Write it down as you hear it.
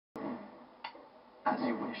As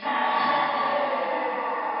you wish.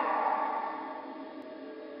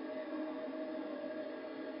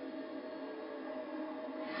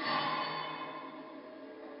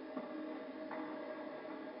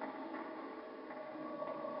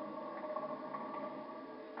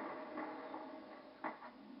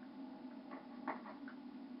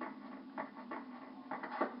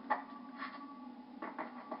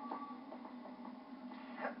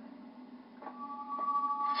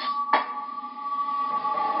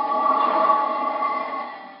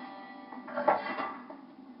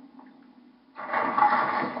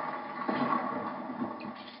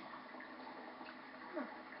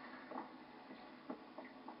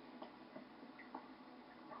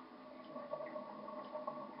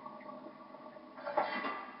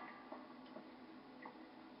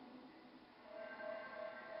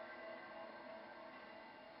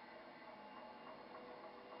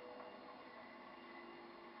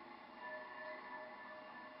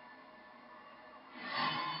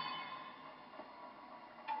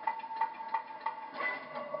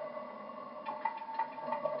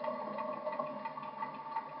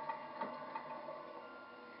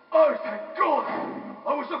 Oh, thank God!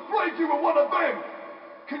 I was afraid you were one of them!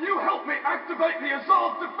 Can you help me activate the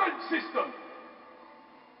Azad defense system?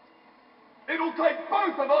 It'll take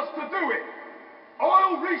both of us to do it.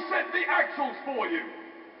 I'll reset the axles for you.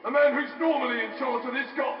 The man who's normally in charge of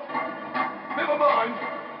this got... Never mind.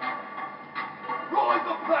 Ride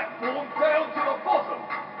the platform down to the bottom,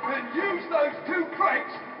 then use those two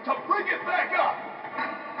cranks to bring it back up.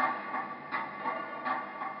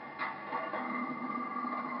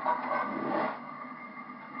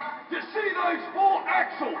 You see those 4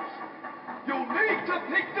 axles? You'll need to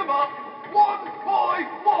pick them up one by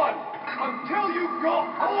one until you've got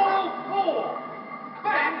all 4.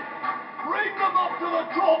 Then, bring them up to the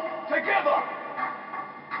top together.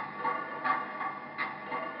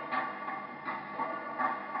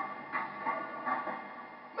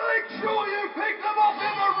 Make sure you pick them up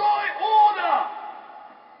in the right order.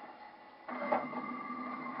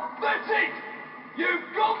 That's it.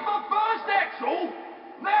 You've got the first axle.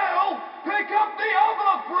 Now, pick up the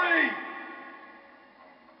other 3!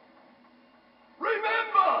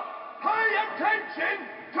 Remember, pay attention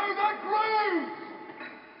to the grooves!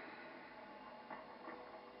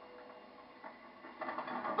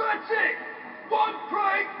 That's it! One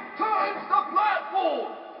crank turns the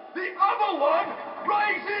platform. The other one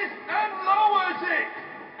raises and lowers it.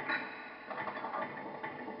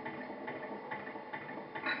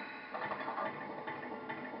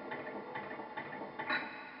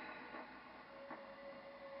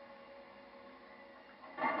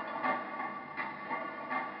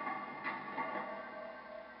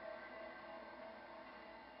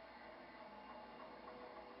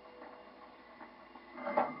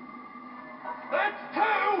 That's 2!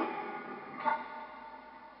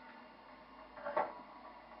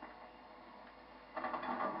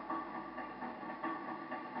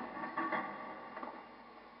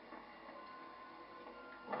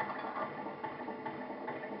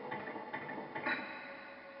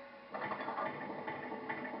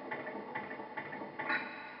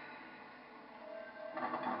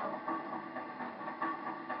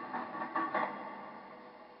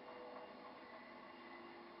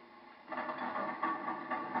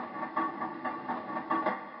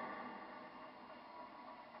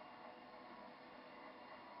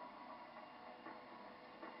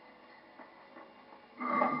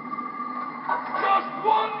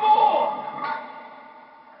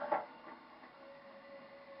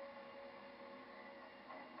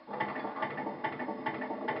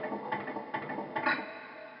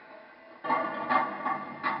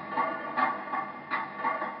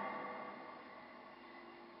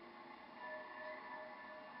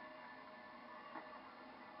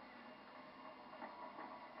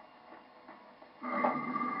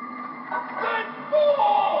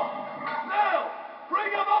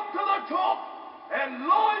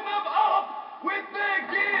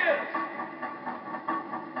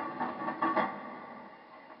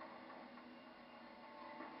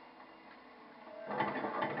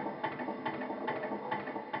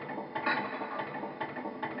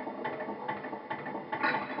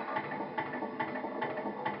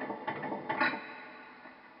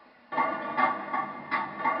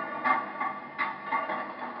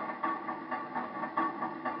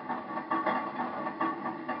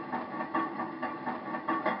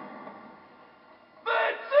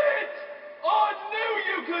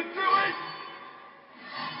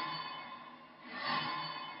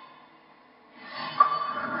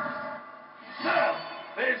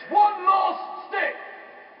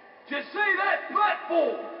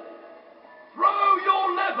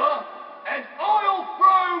 lever, and I'll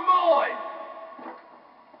throw mine.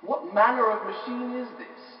 What manner of machine is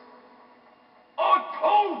this? I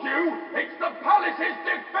told you it's the palace's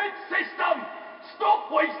defense system.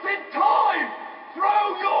 Stop wasting time.